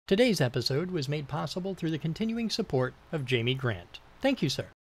Today's episode was made possible through the continuing support of Jamie Grant. Thank you, sir.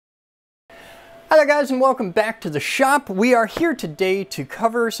 Hello guys, and welcome back to the shop. We are here today to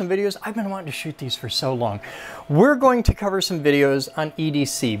cover some videos. I've been wanting to shoot these for so long. We're going to cover some videos on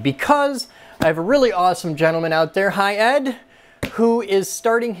EDC because I have a really awesome gentleman out there, hi Ed, who is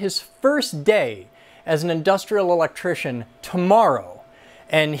starting his first day as an industrial electrician tomorrow.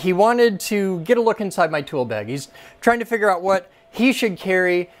 And he wanted to get a look inside my tool bag. He's trying to figure out what he should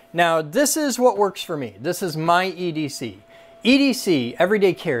carry. Now, this is what works for me. This is my EDC. EDC,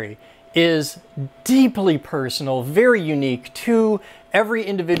 everyday carry, is deeply personal, very unique to every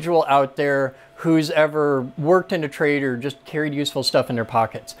individual out there who's ever worked in a trade or just carried useful stuff in their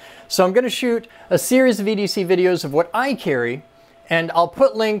pockets. So I'm going to shoot a series of EDC videos of what I carry, and I'll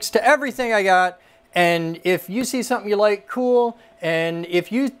put links to everything I got. And if you see something you like, cool. And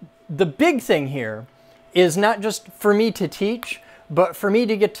the big thing here is not just for me to teach, but for me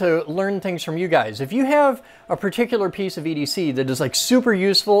to get to learn things from you guys. If you have a particular piece of EDC that is like super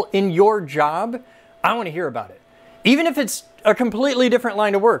useful in your job, I want to hear about it. Even if it's a completely different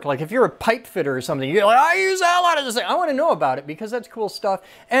line of work, like if you're a pipe fitter or something, you're like, I use a lot of this thing. I want to know about it because that's cool stuff.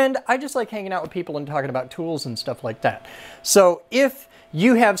 And I just like hanging out with people and talking about tools and stuff like that. So if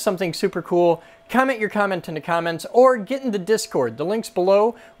you have something super cool, comment your comment in the comments or get in the Discord. The link's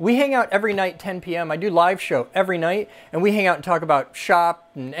below. We hang out every night, 10 p.m. I do live show every night, and we hang out and talk about shop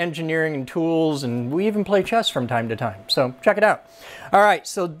and engineering and tools, and we even play chess from time to time. So check it out. All right,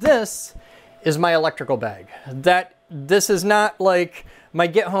 so this is my electrical bag. This is not like my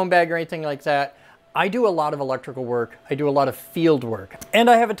get-home bag or anything like that. I do a lot of electrical work. I do a lot of field work. And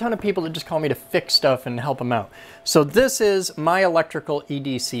I have a ton of people that just call me to fix stuff and help them out. So this is my electrical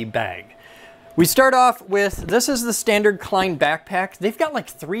EDC bag. We start off with, this is the standard Klein backpack. They've got like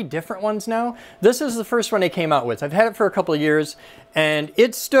 3 different ones now. This is the first one they came out with. I've had it for a couple of years and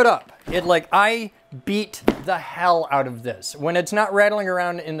it stood up. I beat the hell out of this. When it's not rattling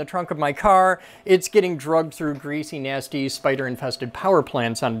around in the trunk of my car, it's getting drugged through greasy, nasty, spider-infested power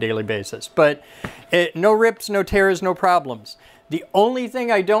plants on a daily basis. But no rips, no tears, no problems. The only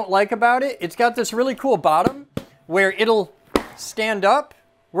thing I don't like about it, it's got this really cool bottom where it'll stand up,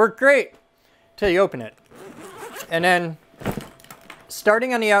 work great, till you open it. And then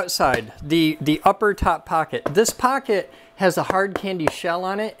starting on the outside, the upper top pocket, this pocket has a hard candy shell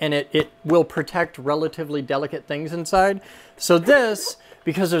on it, and it will protect relatively delicate things inside. So this,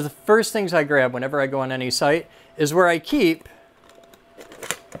 because they're the first things I grab whenever I go on any site, is where I keep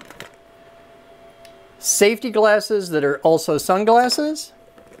safety glasses that are also sunglasses,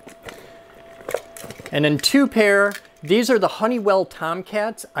 and then 2 pair. These are the Honeywell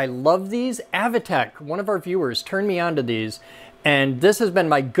Tomcats. I love these. Avitech, one of our viewers, turned me on to these, and this has been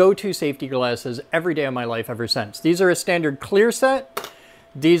my go-to safety glasses every day of my life ever since. These are a standard clear set.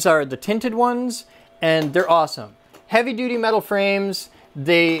 These are the tinted ones, and they're awesome. Heavy-duty metal frames.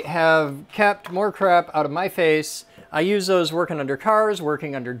 They have kept more crap out of my face. I use those working under cars,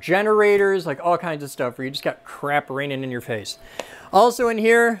 working under generators, like all kinds of stuff where you just got crap raining in your face. Also in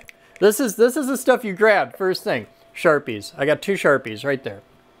here, this is the stuff you grab first thing. Sharpies. I got 2 Sharpies right there.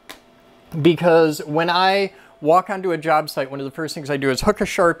 Because when I walk onto a job site, one of the first things I do is hook a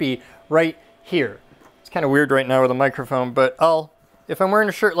Sharpie right here. It's kind of weird right now with a microphone, but if I'm wearing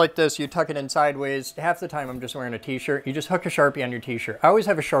a shirt like this, you tuck it in sideways. Half the time I'm just wearing a t-shirt. You just hook a Sharpie on your t-shirt. I always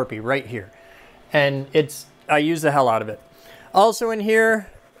have a Sharpie right here. And I use the hell out of it. Also in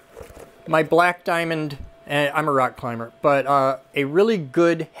here, my black diamond, and I'm a rock climber, but a really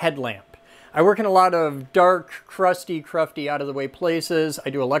good headlamp. I work in a lot of dark, crusty, out of the way places. I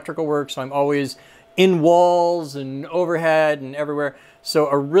do electrical work, so I'm always in walls and overhead and everywhere. So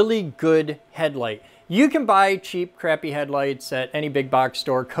a really good headlight. You can buy cheap, crappy headlights at any big box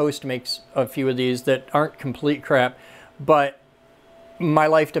store. Coast makes a few of these that aren't complete crap, but my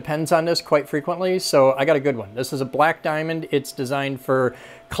life depends on this quite frequently, so I got a good one. This is a black diamond. It's designed for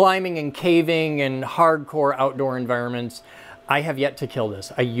climbing and caving and hardcore outdoor environments. I have yet to kill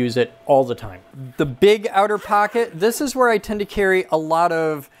this. I use it all the time. The big outer pocket, this is where I tend to carry a lot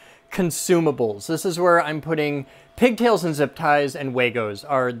of consumables. This is where I'm putting pigtails and zip ties and Wagos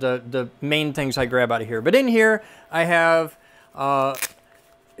are the main things I grab out of here. But in here, I have,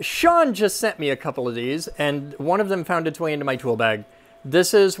 Sean just sent me a couple of these, and one of them found its way into my tool bag.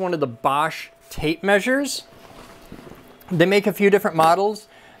 This is one of the Bosch tape measures. They make a few different models.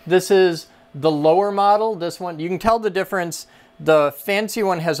 This is the lower model. This one, you can tell the difference. The fancy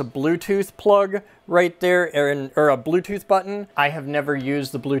one has a Bluetooth plug right there, or a Bluetooth button. I have never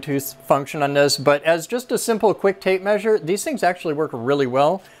used the Bluetooth function on this, but as just a simple quick tape measure, these things actually work really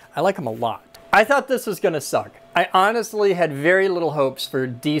well. I like them a lot. I thought this was gonna suck. I honestly had very little hopes for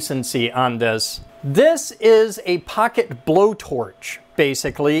decency on this. This is a pocket blowtorch,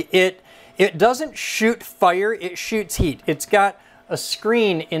 basically. It doesn't shoot fire, it shoots heat. It's got a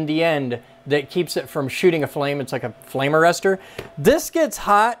screen in the end that keeps it from shooting a flame. It's like a flame arrestor. This gets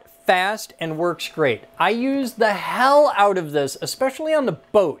hot fast and works great. I use the hell out of this, especially on the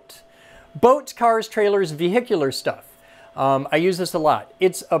boat. Boats, cars, trailers, vehicular stuff. I use this a lot.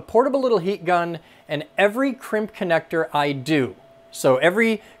 It's a portable little heat gun, and every crimp connector I do, so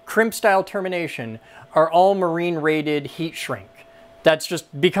every crimp style termination, are all marine rated heat shrink. That's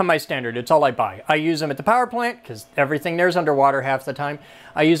just become my standard. It's all I buy. I use them at the power plant because everything there's underwater half the time.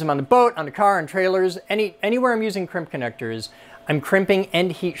 I use them on the boat, on the car, on trailers, anywhere I'm using crimp connectors, I'm crimping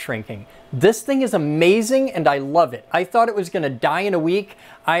and heat shrinking. This thing is amazing and I love it. I thought it was gonna die in a week.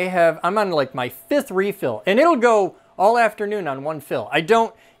 I'm on like my 5th refill and it'll go all afternoon on one fill. I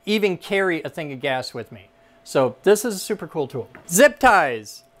don't even carry a thing of gas with me. So this is a super cool tool. Zip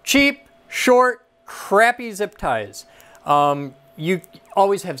ties. Cheap, short, crappy zip ties. You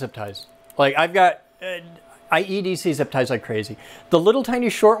always have zip ties. Like I've got, I EDC zip ties like crazy. The little tiny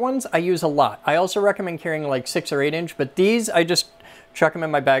short ones I use a lot. I also recommend carrying like 6 or 8 inch, but these I just chuck them in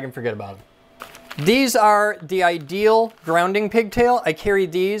my bag and forget about them. These are the ideal grounding pigtail. I carry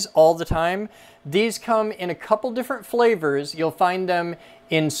these all the time. These come in a couple different flavors. You'll find them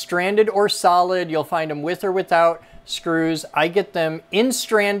in stranded or solid. You'll find them with or without screws. I get them in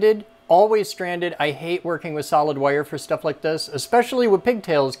stranded, always stranded. I hate working with solid wire for stuff like this, especially with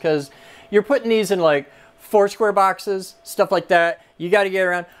pigtails, because you're putting these in like 4 square boxes, stuff like that. You got to get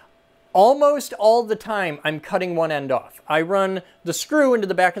around. Almost all the time, I'm cutting one end off. I run the screw into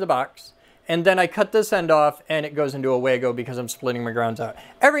the back of the box, and then I cut this end off, and it goes into a Wago because I'm splitting my grounds out.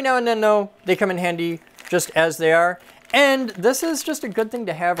 Every now and then, though, they come in handy just as they are. And this is just a good thing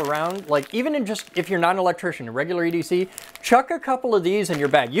to have around. Like, even in just, if you're not an electrician, a regular EDC, chuck a couple of these in your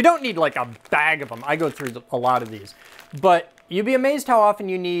bag. You don't need like a bag of them. I go through a lot of these. But you'd be amazed how often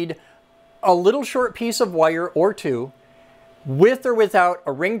you need a little short piece of wire or two, with or without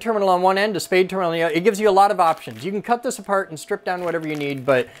a ring terminal on one end, a spade terminal on the other. It gives you a lot of options. You can cut this apart and strip down whatever you need,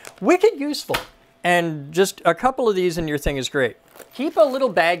 but wicked useful. And just a couple of these in your thing is great. Keep a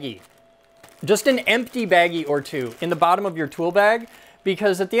little baggie, just an empty baggie or two in the bottom of your tool bag,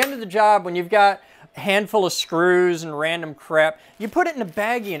 because at the end of the job, when you've got a handful of screws and random crap, you put it in a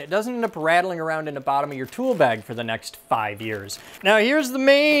baggie and it doesn't end up rattling around in the bottom of your tool bag for the next 5 years. Now here's the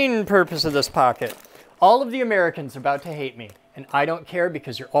main purpose of this pocket. All of the Americans are about to hate me, and I don't care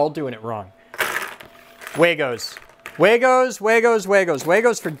because you're all doing it wrong. Wagos. Wagos, Wagos, Wagos.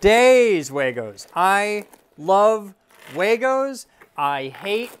 Wagos for days, Wagos. I love Wagos. I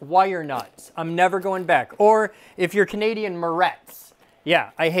hate wire nuts. I'm never going back. Or if you're Canadian, Morettes.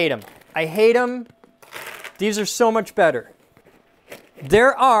 Yeah, I hate them. I hate them. These are so much better.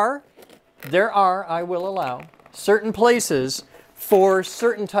 There are, I will allow, certain places for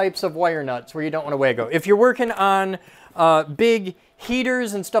certain types of wire nuts where you don't want a Wago. If you're working on big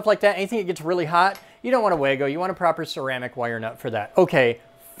heaters and stuff like that, anything that gets really hot, you don't want a Wago. You want a proper ceramic wire nut for that. Okay,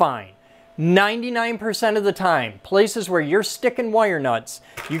 fine. 99% of the time, places where you're sticking wire nuts,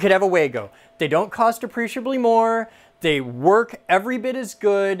 you could have a Wago. They don't cost appreciably more. They work every bit as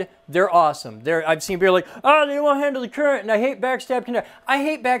good. They're awesome. I've seen people like, oh, they won't handle the current, and I hate backstab connectors. I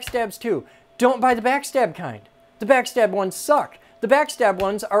hate backstabs too. Don't buy the backstab kind. The backstab ones suck. The backstab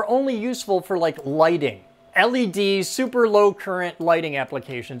ones are only useful for like lighting. LED, super low current lighting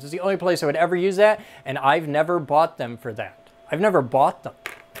applications is the only place I would ever use that, and I've never bought them for that. I've never bought them.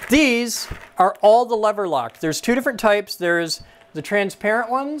 These are all the lever lock. There's 2 different types. There's the transparent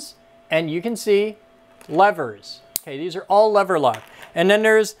ones, and you can see levers. Okay, these are all lever lock. And then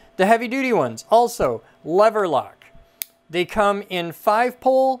there's the heavy duty ones, also lever lock. They come in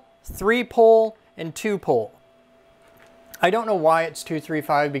 5-pole, 3-pole, and 2-pole. I don't know why it's 2, 3,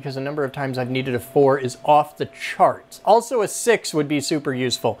 5, because the number of times I've needed a 4 is off the charts. Also a 6 would be super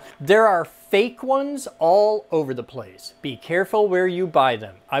useful. There are fake ones all over the place. Be careful where you buy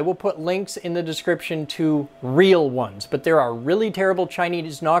them. I will put links in the description to real ones, but there are really terrible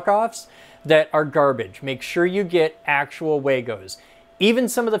Chinese knockoffs that are garbage. Make sure you get actual Wagos. Even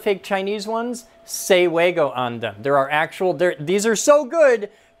some of the fake Chinese ones say Wago on them. There are actual, these are so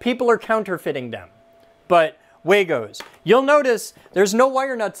good, people are counterfeiting them. But Wagos. You'll notice there's no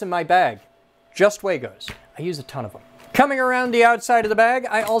wire nuts in my bag, just Wagos. I use a ton of them. Coming around the outside of the bag,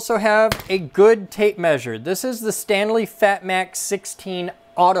 I also have a good tape measure. This is the Stanley FatMax 16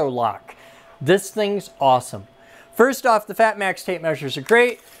 Auto Lock. This thing's awesome. First off, the FatMax tape measures are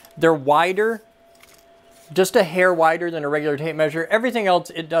great. They're wider just a hair wider than a regular tape measure. Everything else,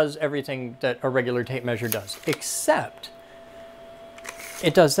 it does everything that a regular tape measure does, except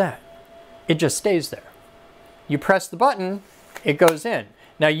it does that. It just stays there. You press the button, it goes in.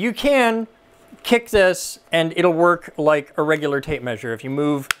 Now you can kick this and it'll work like a regular tape measure if you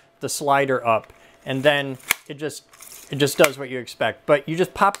move the slider up, and then it just does what you expect. But you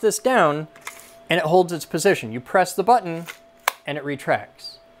just pop this down and it holds its position. You press the button and it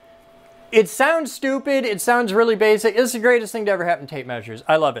retracts. It sounds stupid, it sounds really basic. It's the greatest thing to ever happen to tape measures.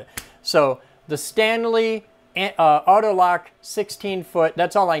 I love it. So the Stanley auto lock 16 foot,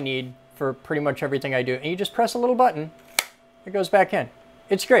 that's all I need for pretty much everything I do. And you just press a little button, it goes back in.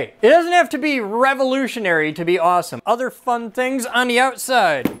 It's great. It doesn't have to be revolutionary to be awesome. Other fun things on the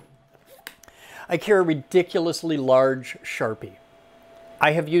outside. I carry a ridiculously large Sharpie.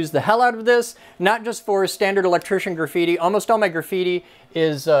 I have used the hell out of this, not just for standard electrician graffiti. Almost all my graffiti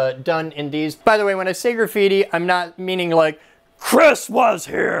is done in these. By the way, when I say graffiti, I'm not meaning like, Chris was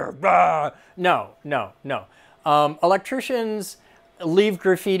here. Blah. No. Electricians leave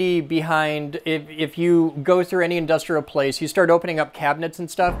graffiti behind. If you go through any industrial place, you start opening up cabinets and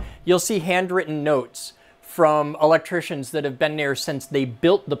stuff, you'll see handwritten notes from electricians that have been there since they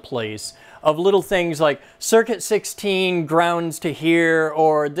built the place, of little things like circuit 16 grounds to here,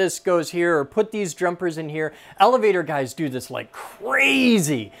 or this goes here, or put these jumpers in here. Elevator guys do this like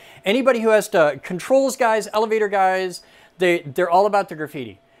crazy. Anybody who has to, controls guys, elevator guys, they're all about the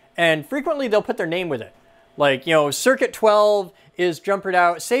graffiti. And frequently they'll put their name with it. Like, you know, circuit 12 is jumpered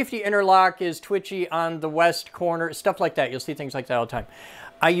out, safety interlock is twitchy on the west corner, stuff like that. You'll see things like that all the time.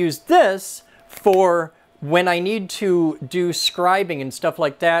 I use this for when I need to do scribing and stuff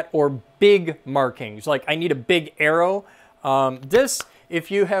like that, or big markings, like I need a big arrow. This, if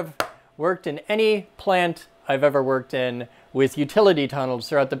you have worked in any plant I've ever worked in with utility tunnels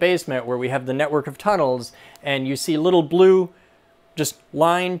throughout the basement where we have the network of tunnels and you see little blue, just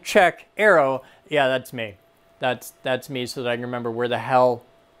line, check, arrow, yeah, that's me. That's me, so that I can remember where the hell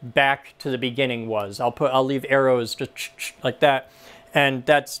back to the beginning was. I'll leave arrows just like that, and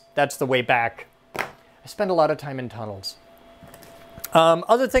that's the way back. I spend a lot of time in tunnels.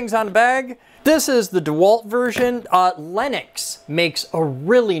 Other things on the bag. This is the DeWalt version. Lennox makes a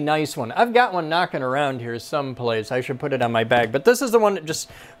really nice one. I've got one knocking around here someplace. I should put it on my bag. But this is the one that just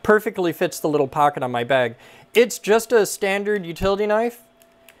perfectly fits the little pocket on my bag. It's just a standard utility knife.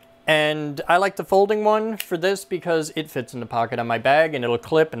 And I like the folding one for this because it fits in the pocket on my bag and it'll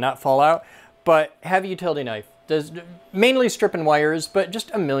clip and not fall out. But heavy utility knife. There's mainly stripping wires, but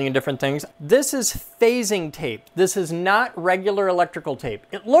just a million different things. This is phasing tape. This is not regular electrical tape.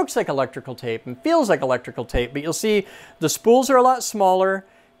 It looks like electrical tape and feels like electrical tape, but you'll see the spools are a lot smaller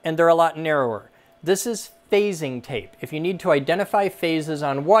and they're a lot narrower. This is phasing tape. If you need to identify phases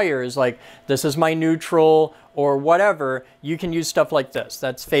on wires, like this is my neutral or whatever, you can use stuff like this.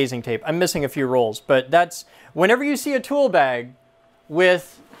 That's phasing tape. I'm missing a few rolls, but that's, whenever you see a tool bag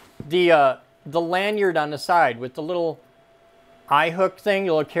with the lanyard on the side with the little eye hook thing,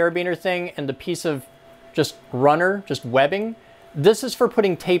 the little carabiner thing, and the piece of just runner, just webbing, this is for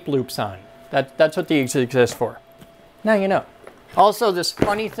putting tape loops on. That's what these exist for. Now you know. Also, this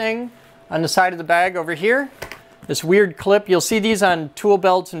funny thing on the side of the bag over here, this weird clip, you'll see these on tool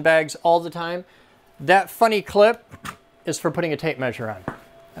belts and bags all the time. That funny clip is for putting a tape measure on.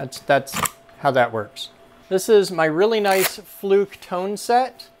 That's how that works. This is my really nice Fluke tone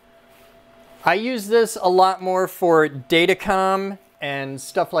set. I use this a lot more for datacom and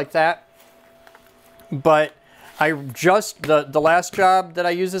stuff like that. But the last job that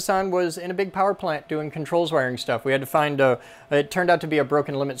I used this on was in a big power plant doing controls wiring stuff. We had to find it turned out to be a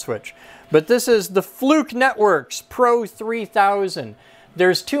broken limit switch. But this is the Fluke Networks Pro 3000.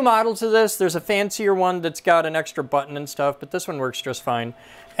 There's two models of this. There's a fancier one that's got an extra button and stuff, but this one works just fine.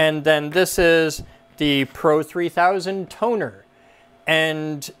 And then this is the Pro 3000 toner.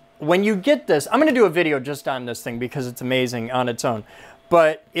 And when you get this, I'm going to do a video just on this thing because it's amazing on its own.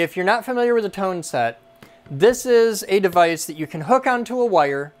 But if you're not familiar with a tone set, this is a device that you can hook onto a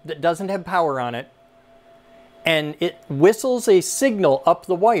wire that doesn't have power on it, and it whistles a signal up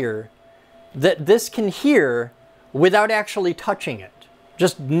the wire that this can hear without actually touching it,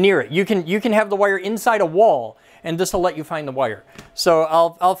 just near it. You can have the wire inside a wall, and this will let you find the wire. So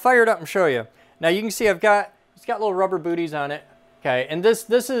I'll fire it up and show you. Now you can see it's got little rubber booties on it. Okay, and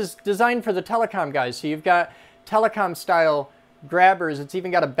this is designed for the telecom guys. So you've got telecom style grabbers. It's even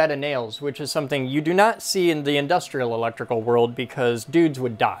got a bed of nails, which is something you do not see in the industrial electrical world because dudes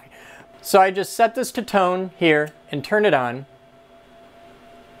would die. So I just set this to tone here and turn it on.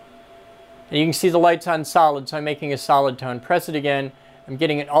 And you can see the light's on solid, so I'm making a solid tone. Press it again. I'm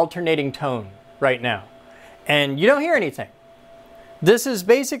getting an alternating tone right now. and you don't hear anything. This is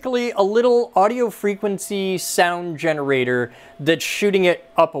basically a little audio frequency sound generator that's shooting it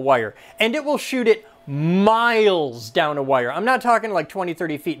up a wire. And it will shoot it miles down a wire. I'm not talking like 20,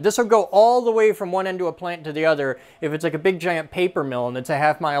 30 feet. This will go all the way from one end of a plant to the other if it's like a big giant paper mill and it's a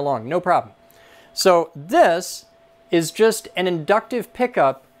half mile long, no problem. So this is just an inductive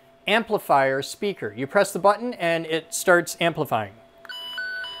pickup amplifier speaker. You press the button and it starts amplifying.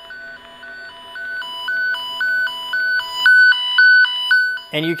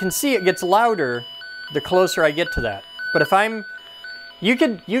 And you can see it gets louder the closer I get to that. But if you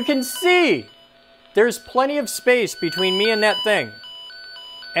can see there's plenty of space between me and that thing.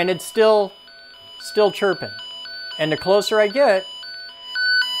 And it's still chirping. And the closer I get,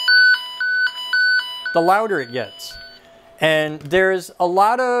 the louder it gets. And there's a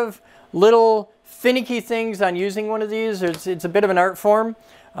lot of little finicky things on using one of these. It's a bit of an art form.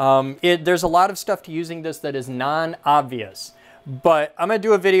 There's a lot of stuff to using this that is non-obvious. But I'm going to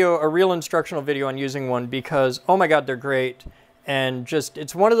do a real instructional video on using one because, oh my God, they're great. And just,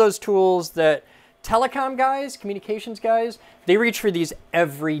 it's one of those tools that telecom guys, communications guys, they reach for these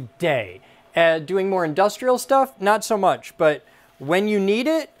every day. Doing more industrial stuff, not so much. But when you need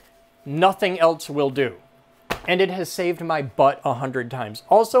it, nothing else will do. And it has saved my butt 100 times.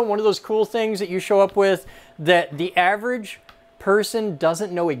 Also, one of those cool things that you show up with that the average person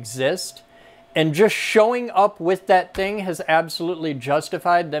doesn't know exist. And just showing up with that thing has absolutely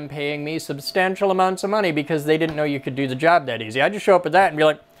justified them paying me substantial amounts of money because they didn't know you could do the job that easy. I just show up with that and be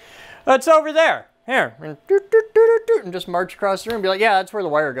like, that's over there. Here. And just march across the room and be like, yeah, that's where the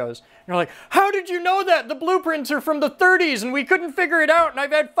wire goes. And you're like, how did you know that? The blueprints are from the 30s and we couldn't figure it out. And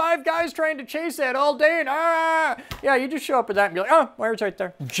I've had 5 guys trying to chase that all day. And yeah, you just show up with that and be like, oh, wire's right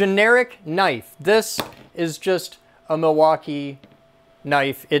there. Generic knife. This is just a Milwaukee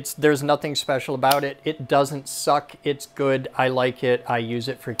knife. There's nothing special about it. It doesn't suck. It's good. I like it. I use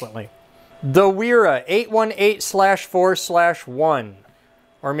it frequently. The Wera 818/4/1,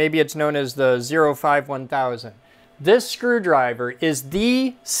 or maybe it's known as the 051,000. This screwdriver is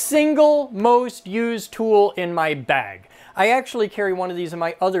the single most used tool in my bag. I actually carry one of these in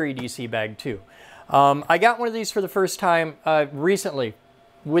my other EDC bag too. I got one of these for the first time recently,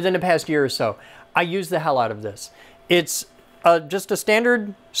 within the past year or so. I use the hell out of this. It's just a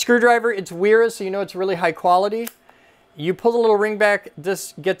standard screwdriver. It's Wera, so you know it's really high quality. You pull the little ring back,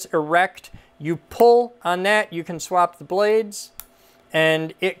 this gets erect. You pull on that, you can swap the blades,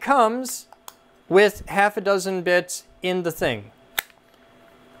 and it comes with half a dozen bits in the thing.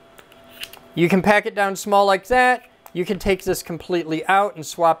 You can pack it down small like that. You can take this completely out and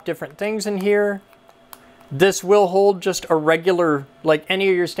swap different things in here. This will hold just a regular, like any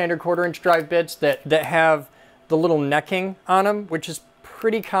of your standard 1/4-inch drive bits that have the little necking on them, which is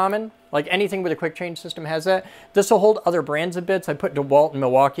pretty common. Like anything with a quick change system has that. This will hold other brands of bits. I put DeWalt and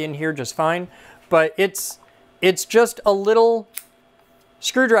Milwaukee in here just fine. But it's just a little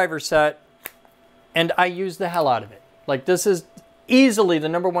screwdriver set, and I use the hell out of it. Like this is easily the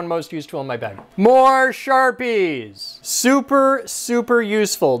 #1 most used tool in my bag. More Sharpies. Super, super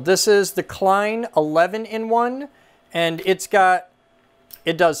useful. This is the Klein 11-in-1, and it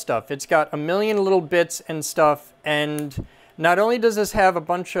does stuff. It's got a million little bits and stuff, and not only does this have a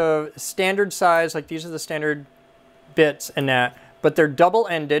bunch of standard size, like these are the standard bits and that, but they're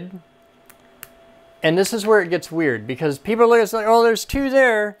double-ended. And this is where it gets weird, because people look at it like, oh, there's 2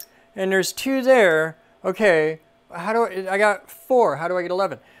 there, and there's 2 there. Okay, I got 4, how do I get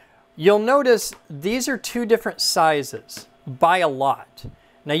 11? You'll notice these are 2 different sizes by a lot.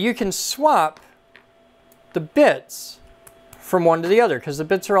 Now you can swap the bits from one to the other because the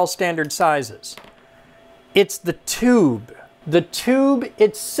bits are all standard sizes. It's the tube. The tube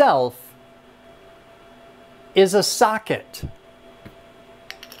itself is a socket.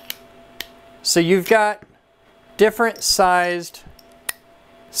 So you've got different sized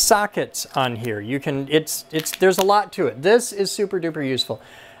sockets on here. You can, there's a lot to it. This is super duper useful.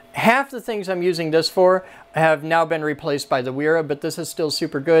 Half the things I'm using this for have now been replaced by the Wera, but this is still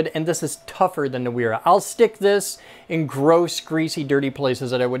super good, and this is tougher than the Wera. I'll stick this in gross, greasy, dirty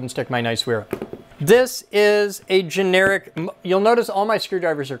places that I wouldn't stick my nice Wera. This is a generic, you'll notice all my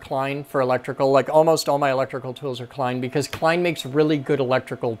screwdrivers are Klein for electrical, like almost all my electrical tools are Klein, because Klein makes really good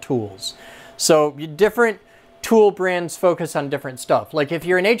electrical tools. So different tool brands focus on different stuff. Like if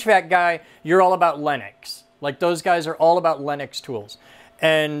you're an HVAC guy, you're all about Lennox. Like those guys are all about Lennox tools.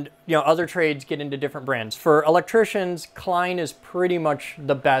 And you know, other trades get into different brands. For electricians, Klein is pretty much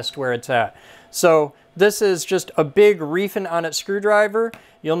the best where it's at. So this is just a big reefing on it screwdriver.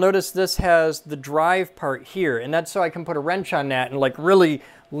 You'll notice this has the drive part here, and that's so I can put a wrench on that and like really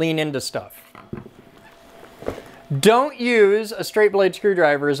lean into stuff. Don't use a straight blade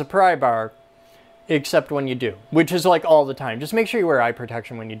screwdriver as a pry bar, except when you do, which is like all the time. Just make sure you wear eye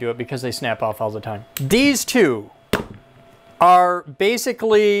protection when you do it because they snap off all the time. These two are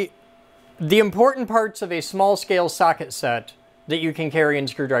basically the important parts of a small scale socket set that you can carry in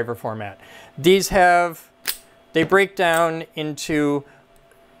screwdriver format. These they break down into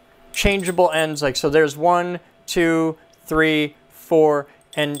changeable ends, like so there's 1, 2, 3, 4,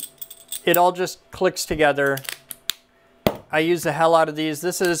 and it all just clicks together. I use the hell out of these.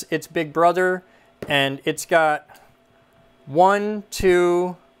 This is its big brother, and it's got 1,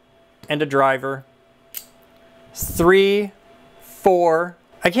 2, and a driver. 3, 4.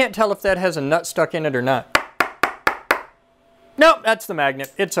 I can't tell if that has a nut stuck in it or not. Nope, that's the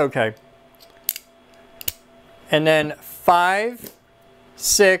magnet. It's okay. And then 5,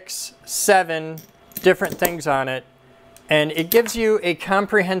 6, 7 different things on it. And it gives you a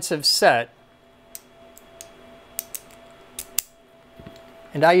comprehensive set.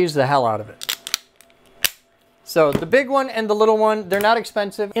 And I use the hell out of it. So the big one and the little one, they're not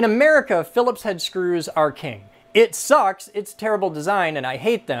expensive. In America, Phillips head screws are king. It sucks, it's terrible design, and I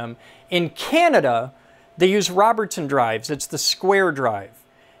hate them. In Canada, they use Robertson drives. It's the square drive.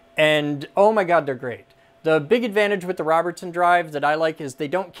 And oh my God, they're great. The big advantage with the Robertson drive that I like is they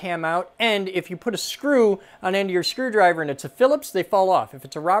don't cam out, and if you put a screw on the end of your screwdriver and it's a Phillips, they fall off. If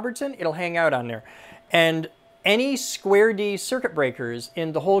it's a Robertson, it'll hang out on there. And any square D circuit breakers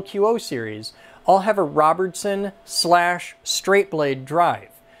in the whole QO series all have a Robertson / straight blade drive.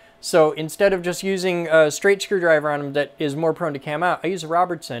 So instead of just using a straight screwdriver on them that is more prone to cam out, I use a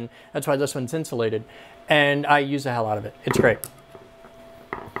Robertson. That's why this one's insulated. And I use the hell out of it. It's great.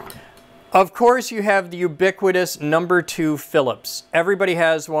 Of course, you have the ubiquitous #2 Phillips. Everybody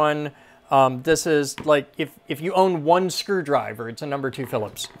has one. This is like, if you own one screwdriver, it's a #2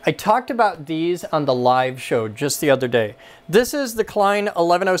 Phillips. I talked about these on the live show just the other day. This is the Klein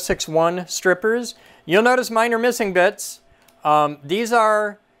 11061 strippers. You'll notice mine are missing bits. These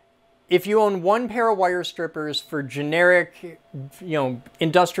are, if you own one pair of wire strippers for generic,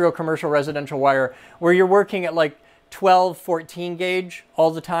 industrial, commercial, residential wire, where you're working at like 12, 14 gauge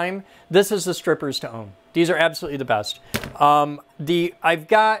all the time, this is the strippers to own. These are absolutely the best. I've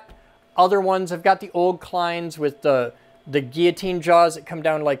got other ones. I've got the old Kleins with the guillotine jaws that come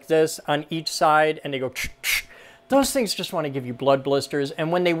down like this on each side, and they go. Those things just want to give you blood blisters,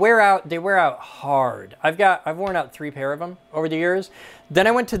 and when they wear out hard. I've worn out 3 pair of them over the years. Then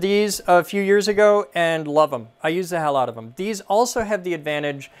I went to these a few years ago and love them. I use the hell out of them. These also have the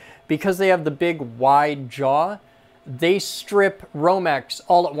advantage, because they have the big wide jaw, they strip Romex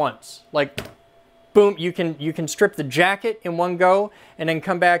all at once. Like, boom, you can strip the jacket in one go and then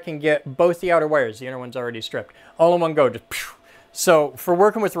come back and get both the outer wires. The inner one's already stripped. All in one go, just phew. So for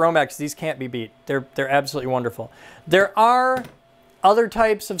working with Romex, these can't be beat. They're absolutely wonderful. There are other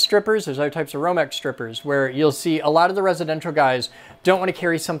types of strippers. There's other types of Romex strippers where you'll see a lot of the residential guys don't want to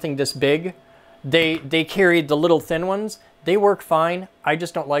carry something this big. They carry the little thin ones. They work fine. I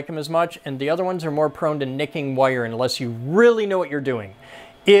just don't like them as much. And the other ones are more prone to nicking wire unless you really know what you're doing.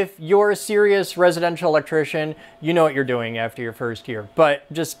 If you're a serious residential electrician, you know what you're doing after your first year.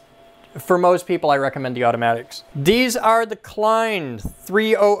 But just for most people, I recommend the automatics. These are the Klein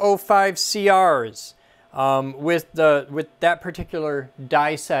 3005 CRs with that particular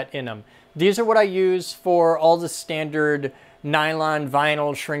die set in them. These are what I use for all the standard nylon,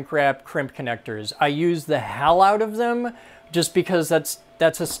 vinyl, shrink wrap, crimp connectors. I use the hell out of them just because that's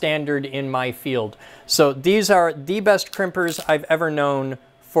a standard in my field. So these are the best crimpers I've ever known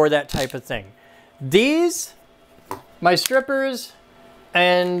for that type of thing. These, my strippers,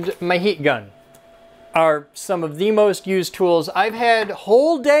 and my heat gun are some of the most used tools. I've had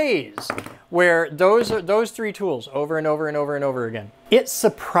whole days where those 3 tools over and over and over and over again. It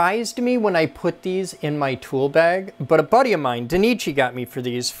surprised me when I put these in my tool bag, but a buddy of mine, Danichi, got me for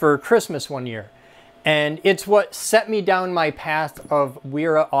these for Christmas one year. And it's what set me down my path of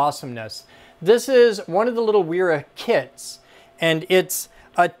Wera awesomeness. This is one of the little Wera kits, and it's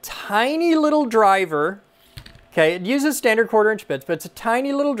a tiny little driver. Okay, it uses standard 1/4" bits, but it's a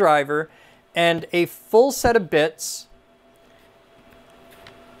tiny little driver and a full set of bits,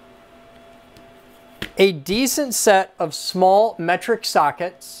 a decent set of small metric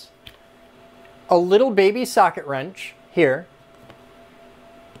sockets, a little baby socket wrench here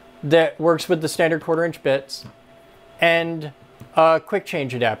that works with the standard 1/4" bits, and a quick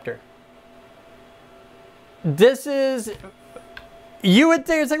change adapter. This is, you would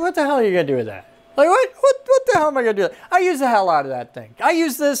think, it's like, what the hell are you gonna do with that? Like, what the hell am I gonna do? I use the hell out of that thing. I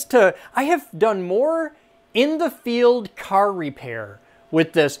use this I have done more in the field car repair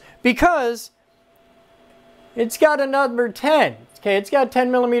with this because It's got a number 10. Okay, it's got a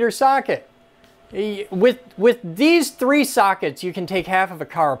 10 millimeter socket. With these 3 sockets, you can take half of a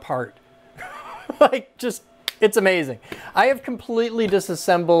car apart. Like, just, it's amazing. I have completely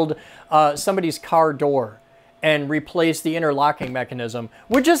disassembled somebody's car door and replaced the interlocking mechanism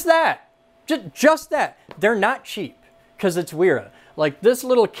with just that. Just that. They're not cheap because it's Wera. Like, this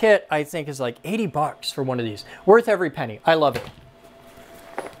little kit, I think, is like 80 bucks for one of these. Worth every penny. I love it.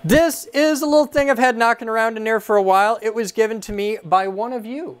 This is a little thing I've had knocking around in there for a while. It was given to me by one of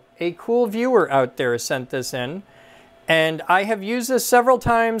you. A cool viewer out there sent this in. And I have used this several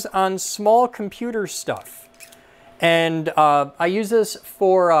times on small computer stuff. And I use this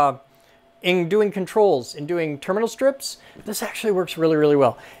for in doing controls, in doing terminal strips. This actually works really, really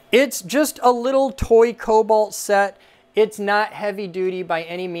well. It's just a little toy cobalt set. It's not heavy duty by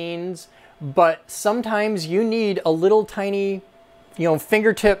any means, but sometimes you need a little tiny, you know,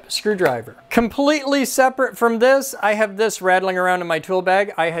 fingertip screwdriver. Completely separate from this, I have this rattling around in my tool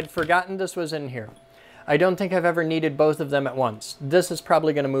bag. I had forgotten this was in here. I don't think I've ever needed both of them at once. This is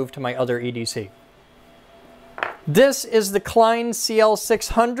probably going to move to my other EDC. This is the Klein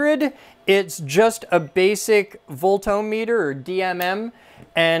CL600. It's just a basic voltometer or DMM,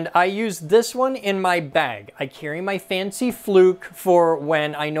 and I use this one in my bag. I carry my fancy Fluke for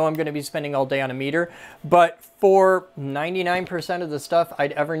when I know I'm going to be spending all day on a meter, but for 99% of the stuff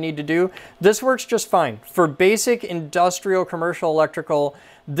I'd ever need to do, this works just fine. For basic industrial commercial electrical,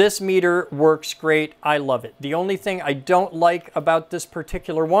 this meter works great. I love it. The only thing I don't like about this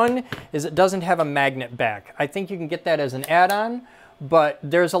particular one is it doesn't have a magnet back. I think you can get that as an add-on, but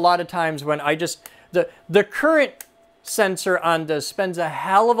there's a lot of times when I just, the current sensor on this spends a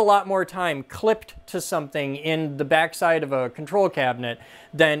hell of a lot more time clipped to something in the backside of a control cabinet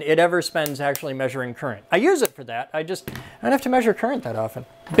than it ever spends actually measuring current. I use it for that. I don't have to measure current that often.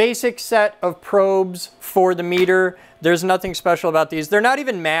 Basic set of probes for the meter. There's nothing special about these. They're not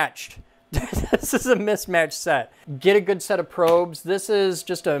even matched. This is a mismatched set. Get a good set of probes. This is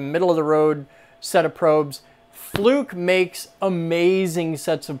just a middle of the road set of probes. Fluke makes amazing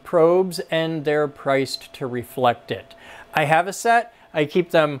sets of probes and they're priced to reflect it. I have a set. I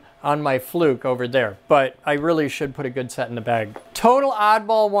keep them on my Fluke over there, but I really should put a good set in the bag. Total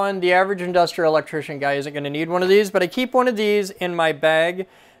oddball one. The average industrial electrician guy isn't going to need one of these, but I keep one of these in my bag.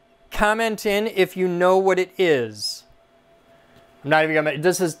 Comment in if you know what it is. I'm not even gonna,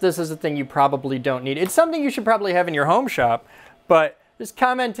 this is a thing you probably don't need. It's something you should probably have in your home shop, but just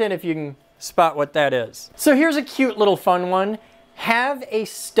comment in if you can spot what that is. So here's a cute little fun one. Have a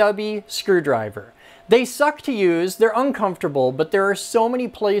stubby screwdriver. They suck to use, they're uncomfortable, but there are so many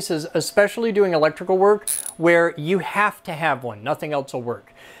places, especially doing electrical work, where you have to have one. Nothing else will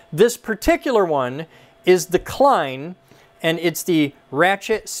work. This particular one is the Klein, and it's the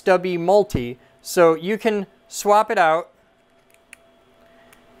ratchet stubby multi. So you can swap it out.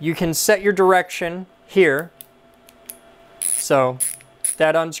 You can set your direction here. So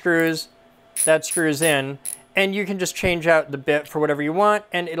that unscrews, that screws in, and you can just change out the bit for whatever you want,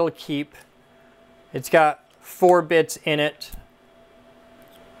 and it'll keep. It's got 4 bits in it.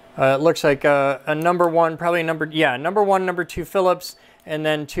 It looks like a number 1, probably number 1, number 2 Phillips, and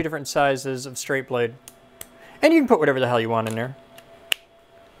then 2 different sizes of straight blade. And you can put whatever the hell you want in there.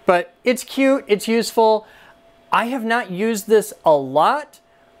 But it's cute, it's useful. I have not used this a lot.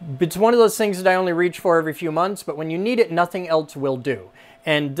 It's one of those things that I only reach for every few months, but when you need it, nothing else will do.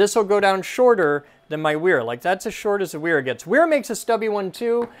 And this will go down shorter than my Wera. Like, that's as short as the Wera gets. Wera makes a stubby one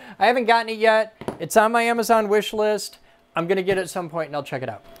too. I haven't gotten it yet. It's on my Amazon wish list. I'm gonna get it at some point and I'll check it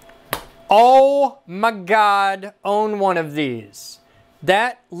out. Oh my God, own one of these.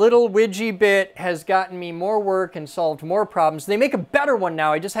 That little widgy bit has gotten me more work and solved more problems. They make a better one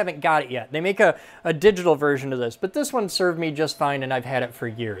now, I just haven't got it yet. They make a digital version of this, but this one served me just fine and I've had it for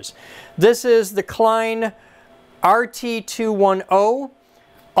years. This is the Klein RT210.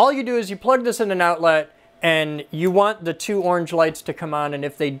 All you do is you plug this in an outlet and you want the 2 orange lights to come on, and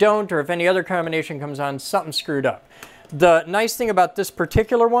if they don't, or if any other combination comes on, something's screwed up. The nice thing about this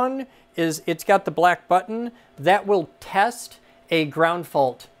particular one is it's got the black button that will test a ground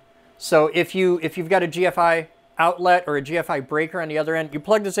fault. So if you've got a GFI outlet or a GFI breaker on the other end, you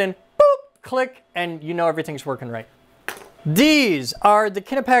plug this in, boop, click, and you know everything's working right. These are the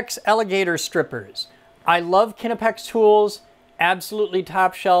Kinepex alligator strippers. I love Kinepex tools, absolutely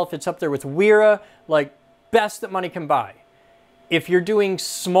top shelf. It's up there with Wera, like best that money can buy. If you're doing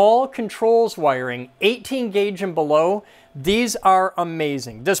small controls wiring, 18 gauge and below, these are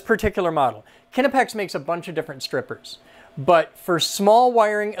amazing. This particular model. Kinepex makes a bunch of different strippers, But for small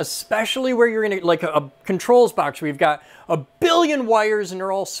wiring, especially where you're in like a controls box where you've got a billion wires and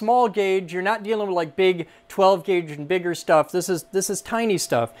they're all small gauge, you're not dealing with like big 12 gauge and bigger stuff. This is tiny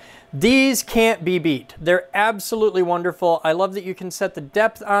stuff. These can't be beat. They're absolutely wonderful. I love that you can set the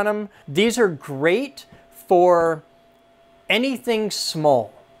depth on them. These are great for anything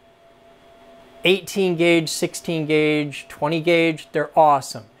small. 18 gauge, 16 gauge, 20 gauge, they're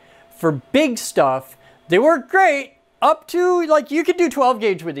awesome. For big stuff, they work great up to, like, you could do 12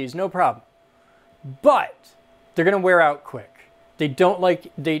 gauge with these, no problem. But they're gonna wear out quick. They don't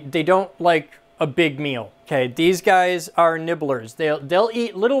like a big meal, okay? These guys are nibblers. They'll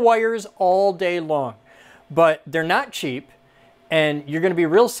eat little wires all day long, but they're not cheap, and you're gonna be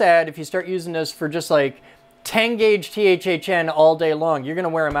real sad if you start using this for just like 10 gauge THHN all day long. You're gonna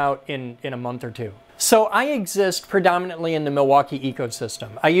wear them out in a month or two. So I exist predominantly in the Milwaukee ecosystem.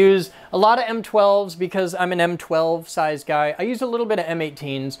 I use a lot of M12s because I'm an M12 size guy. I use a little bit of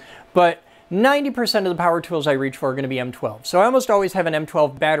M18s, but 90% of the power tools I reach for are gonna be M12. So I almost always have an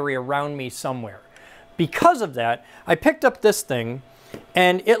M12 battery around me somewhere. Because of that, I picked up this thing,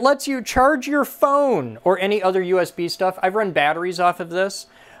 and it lets you charge your phone or any other USB stuff. I've run batteries off of this.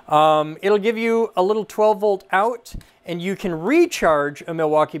 It'll give you a little 12-volt out, and you can recharge a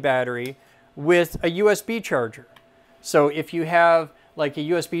Milwaukee battery with a USB charger. So if you have like a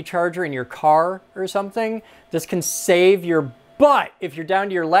USB charger in your car or something, this can save your butt if you're down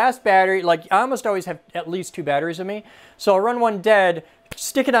to your last battery. Like, I almost always have at least 2 batteries with me. So I'll run one dead,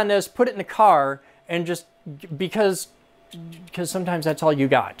 stick it on this, put it in the car, and just because sometimes that's all you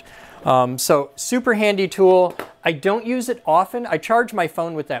got. So super handy tool. I don't use it often. I charge my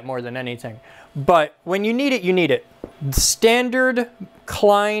phone with that more than anything. But when you need it, you need it. Standard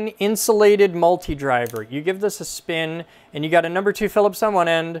Klein insulated multi-driver. You give this a spin and you got a number 2 Phillips on one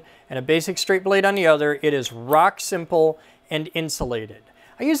end and a basic straight blade on the other. It is rock simple and insulated.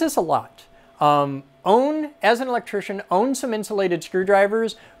 I use this a lot. As an electrician, own some insulated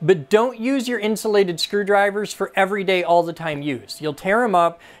screwdrivers, but don't use your insulated screwdrivers for everyday, all the time use. You'll tear them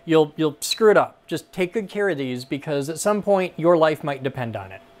up, you'll screw it up. Just take good care of these because at some point your life might depend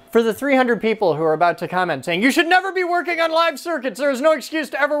on it. For the 300 people who are about to comment saying, you should never be working on live circuits, there is no excuse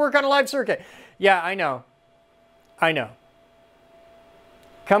to ever work on a live circuit. Yeah, I know. I know.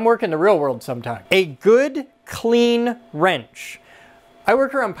 Come work in the real world sometime. A good, clean wrench. I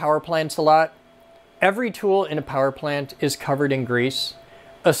work around power plants a lot. Every tool in a power plant is covered in grease,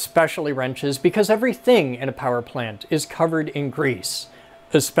 especially wrenches, because everything in a power plant is covered in grease,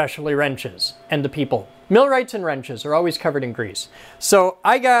 especially wrenches and the people. Millwrights and wrenches are always covered in grease. So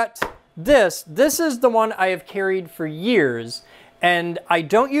I got this. This is the one I have carried for years, and I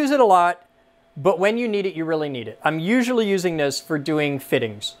don't use it a lot, but when you need it, you really need it. I'm usually using this for doing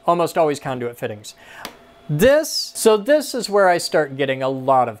fittings, almost always conduit fittings. This is where I start getting a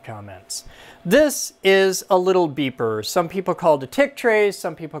lot of comments. This is a little beeper. Some people call it a tick trace,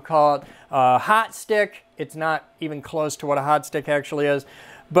 some people call it a hot stick. It's not even close to what a hot stick actually is.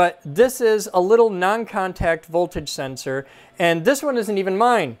 But this is a little non-contact voltage sensor, and this one isn't even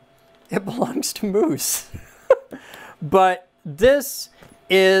mine. It belongs to Moose. But this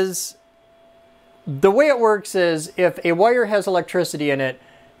is, the way it works is if a wire has electricity in it,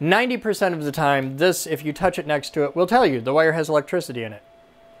 90% of the time, this, if you touch it next to it, will tell you the wire has electricity in it.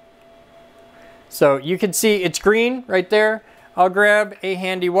 So you can see it's green right there. I'll grab a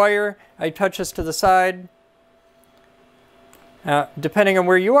handy wire. I touch this to the side. Depending on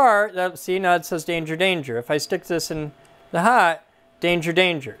where you are, see, now it says danger, danger. If I stick this in the hot, danger,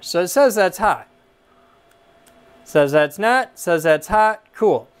 danger. So it says that's hot. Says that's not, says that's hot,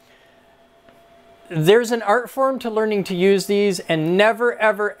 cool. There's an art form to learning to use these, and never,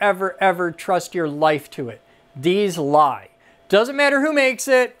 ever, ever, ever trust your life to it. These lie. Doesn't matter who makes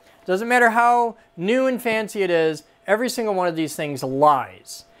it, doesn't matter how new and fancy it is, every single one of these things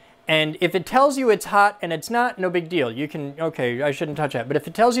lies. And if it tells you it's hot and it's not, no big deal. You can, okay, I shouldn't touch that. But if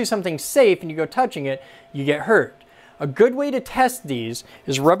it tells you something's safe and you go touching it, you get hurt. A good way to test these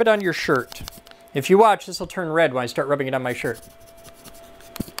is rub it on your shirt. If you watch, this will turn red when I start rubbing it on my shirt.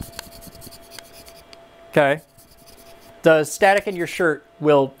 Okay? The static in your shirt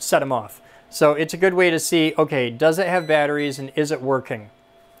will set them off. So it's a good way to see, okay, does it have batteries and is it working?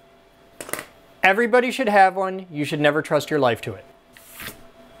 Everybody should have one. You should never trust your life to it.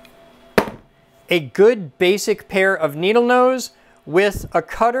 A good basic pair of needle nose with a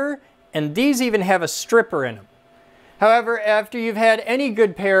cutter, and these even have a stripper in them. However, after you've had any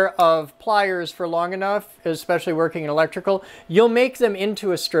good pair of pliers for long enough, especially working in electrical, you'll make them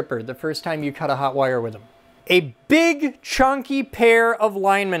into a stripper the first time you cut a hot wire with them. a big chunky pair of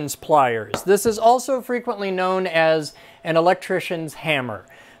lineman's pliers. This is also frequently known as an electrician's hammer.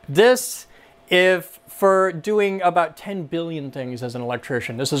 This, if for doing about 10 billion things as an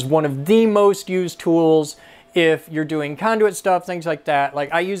electrician, this is one of the most used tools if you're doing conduit stuff, things like that.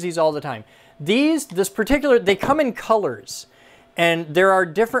 Like, I use these all the time. This particular, they come in colors, and there are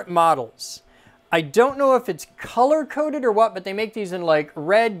different models. I don't know if it's color coded or what, but they make these in like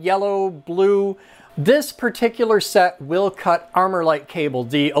red, yellow, blue. This particular set will cut armor-like cable,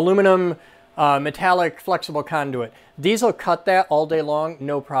 the aluminum metallic flexible conduit. These will cut that all day long,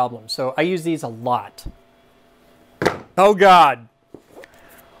 no problem. So I use these a lot. Oh God.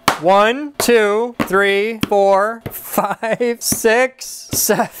 1, 2, 3, 4, 5, 6,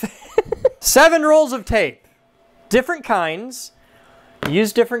 7. 7 rolls of tape. Different kinds.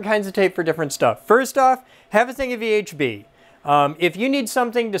 Use different kinds of tape for different stuff. First off, have a thing of VHB. If you need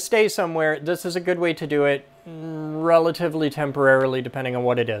something to stay somewhere, this is a good way to do it relatively temporarily, depending on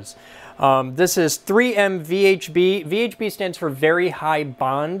what it is. This is 3M VHB. VHB stands for Very High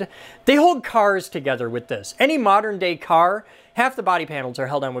Bond. They hold cars together with this. Any modern day car, half the body panels are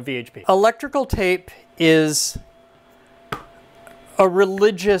held on with VHB. Electrical tape is a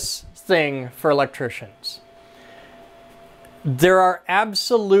religious thing for electricians. There are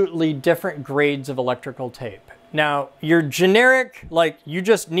absolutely different grades of electrical tape. Now, your generic, like you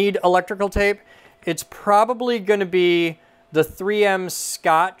just need electrical tape, it's probably going to be the 3M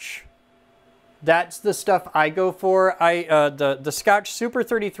Scotch. That's the stuff I go for. The Scotch Super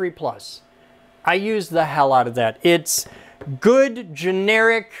 33 Plus. I use the hell out of that. It's good,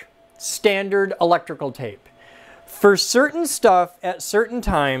 generic, standard electrical tape. For certain stuff at certain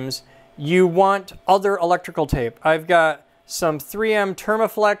times, you want other electrical tape. I've got some 3M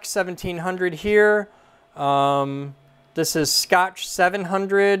Thermaflex 1700 here. This is Scotch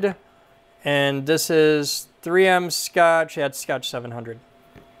 700, and this is 3M Scotch, yeah, it's Scotch 700.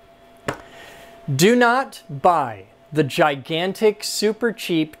 Do not buy the gigantic, super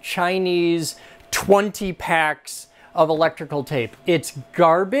cheap Chinese 20 packs of electrical tape. It's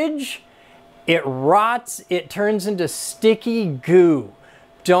garbage, it rots, it turns into sticky goo.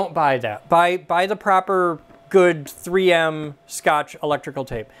 Don't buy that. Buy the proper good 3M Scotch electrical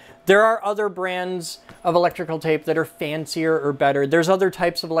tape. There are other brands of electrical tape that are fancier or better. There's other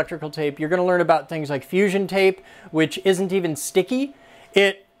types of electrical tape. You're going to learn about things like fusion tape, which isn't even sticky.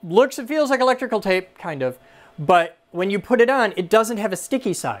 It looks and feels like electrical tape, kind of, but when you put it on, it doesn't have a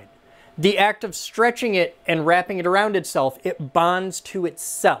sticky side. The act of stretching it and wrapping it around itself, it bonds to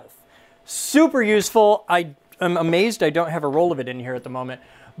itself. Super useful. I am amazed I don't have a roll of it in here at the moment,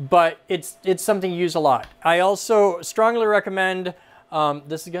 but it's something you use a lot. I also strongly recommend,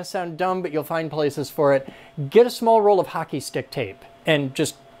 this is going to sound dumb, but you'll find places for it, get a small roll of hockey stick tape and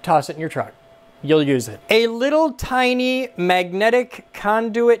just toss it in your truck. You'll use it. A little tiny magnetic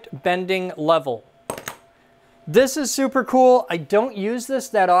conduit bending level. This is super cool. I don't use this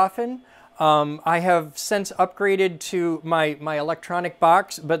that often. I have since upgraded to my electronic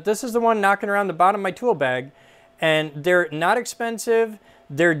box, but this is the one knocking around the bottom of my tool bag, and they're not expensive.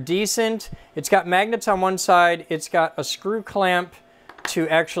 They're decent. It's got magnets on one side. It's got a screw clamp to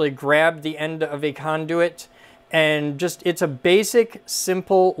actually grab the end of a conduit, and just, it's a basic,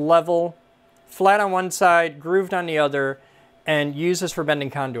 simple level, flat on one side, grooved on the other, and use this for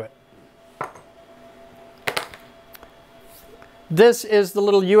bending conduit. This is the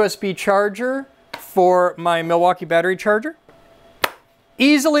little USB charger for my Milwaukee battery charger.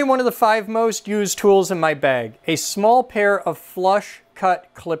 Easily one of the 5 most used tools in my bag. A small pair of flush cut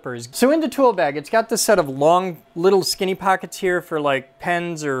clippers. So in the tool bag, it's got this set of long little skinny pockets here for like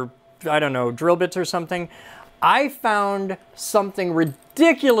pens or, I don't know, drill bits or something. I found something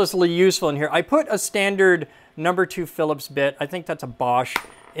ridiculously useful in here. I put a standard number 2 Phillips bit. I think that's a Bosch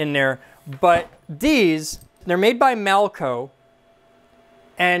in there. But these, they're made by Malco,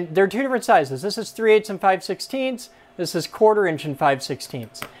 and they're 2 different sizes. This is 3/8 and 5/16. This is 1/4 inch and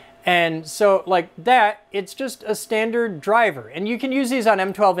 5/16. And so like that, it's just a standard driver. And you can use these on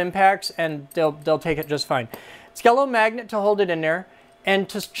M12 impacts and they'll take it just fine. It's got a little magnet to hold it in there. And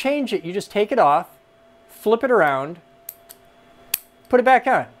to change it, you just take it off, flip it around, put it back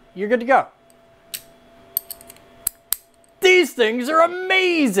on. You're good to go. These things are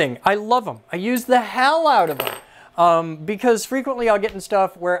amazing. I love them. I use the hell out of them. Because frequently I'll get in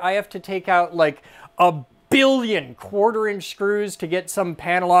stuff where I have to take out like a billion 1/4 inch screws to get some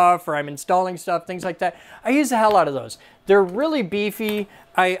panel off, or I'm installing stuff, things like that. I use the hell out of those. They're really beefy.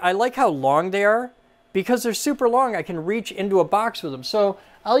 I like how long they are. Because they're super long, I can reach into a box with them. So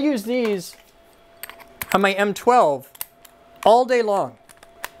I'll use these on my M12 all day long.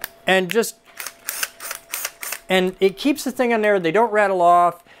 And just and it keeps the thing on there. They don't rattle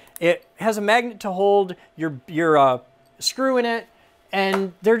off. It has a magnet to hold your screw in it,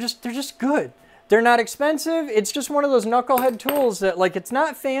 and they're just good. They're not expensive. It's just one of those knucklehead tools that, like, it's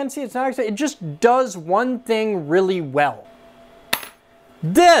not fancy, it's not exciting. It just does one thing really well.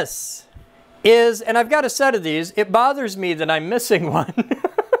 This is, and I've got a set of these. It bothers me that I'm missing one.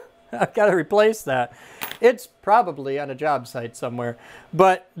 I've got to replace that. It's probably on a job site somewhere.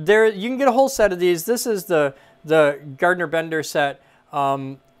 But there, you can get a whole set of these. This is the Gardner Bender set.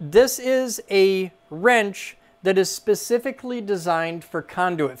 This is a wrench that is specifically designed for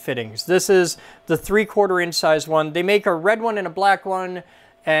conduit fittings. This is the 3/4 inch size one. They make a red one and a black one,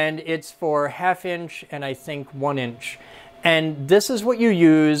 and it's for 1/2 inch and I think 1 inch. And this is what you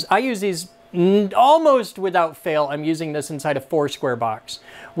use. I use these almost without fail. I'm using this inside a 4-square box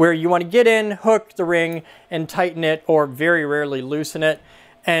where you want to get in, hook the ring, and tighten it, or very rarely loosen it.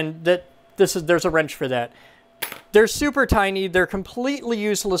 And there's a wrench for that. They're super tiny. They're completely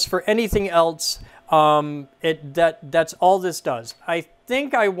useless for anything else. That's all this does. I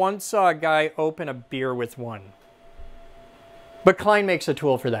think I once saw a guy open a beer with one. But Klein makes a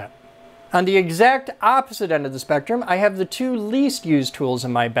tool for that. On the exact opposite end of the spectrum, I have the 2 least used tools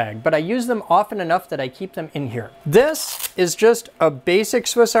in my bag, but I use them often enough that I keep them in here. This is just a basic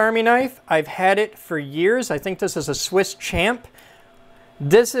Swiss Army knife. I've had it for years. I think this is a Swiss Champ.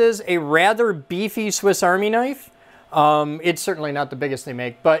 This is a rather beefy Swiss Army knife. It's certainly not the biggest they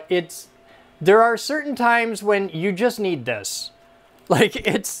make, but there are certain times when you just need this. Like,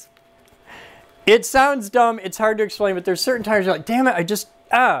 it sounds dumb, it's hard to explain, but there's certain times you're like, damn it,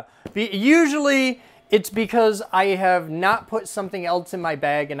 usually it's because I have not put something else in my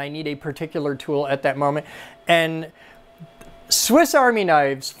bag and I need a particular tool at that moment. And Swiss Army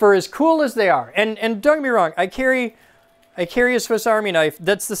knives, for as cool as they are, and don't get me wrong, I carry a Swiss Army knife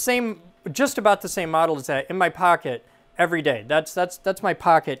that's the same, just about the same model as that, in my pocket every day. That's my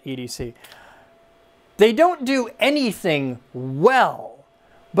pocket EDC. They don't do anything well,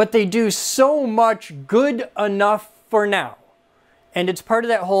 but they do so much good enough for now. And it's part of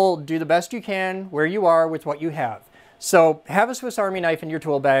that whole do the best you can where you are with what you have. So have a Swiss Army knife in your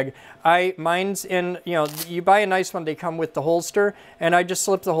tool bag. Mine's in, you buy a nice one, they come with the holster, and I just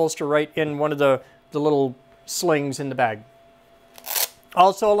slip the holster right in one of the little slings in the bag.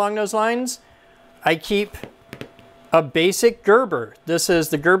 Also along those lines, I keep a basic Gerber. This is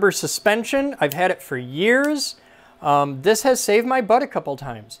the Gerber suspension. I've had it for years. This has saved my butt a couple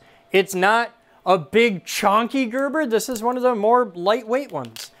times. It's not a big chonky Gerber. This is one of the more lightweight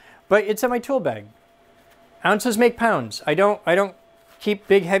ones, but it's in my tool bag. Ounces make pounds. I don't keep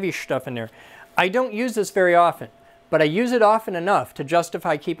big heavy stuff in there. I don't use this very often, but I use it often enough to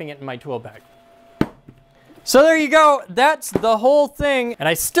justify keeping it in my tool bag. So there you go. That's the whole thing. And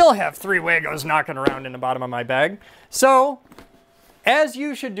I still have 3 Wagos knocking around in the bottom of my bag. So, as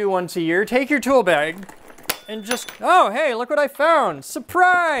you should do once a year, take your tool bag and just, oh, hey, look what I found.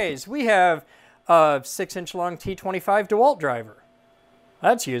 Surprise! We have a 6-inch long T25 DeWalt driver.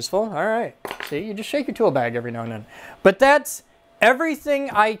 That's useful. All right. See, you just shake your tool bag every now and then. But that's everything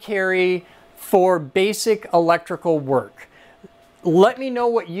I carry for basic electrical work. Let me know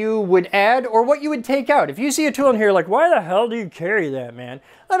what you would add or what you would take out. If you see a tool in here like, why the hell do you carry that, man?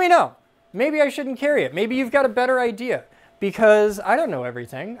 Let me know. Maybe I shouldn't carry it. Maybe you've got a better idea, because I don't know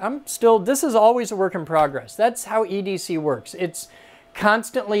everything. This is always a work in progress. That's how EDC works. It's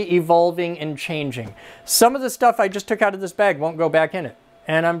constantly evolving and changing. Some of the stuff I just took out of this bag won't go back in it,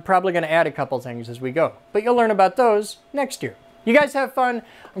 and I'm probably going to add a couple things as we go. But you'll learn about those next year. You guys have fun.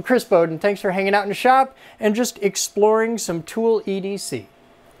 I'm Chris Bowden. Thanks for hanging out in the shop and just exploring some tool EDC.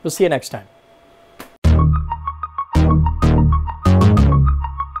 We'll see you next time.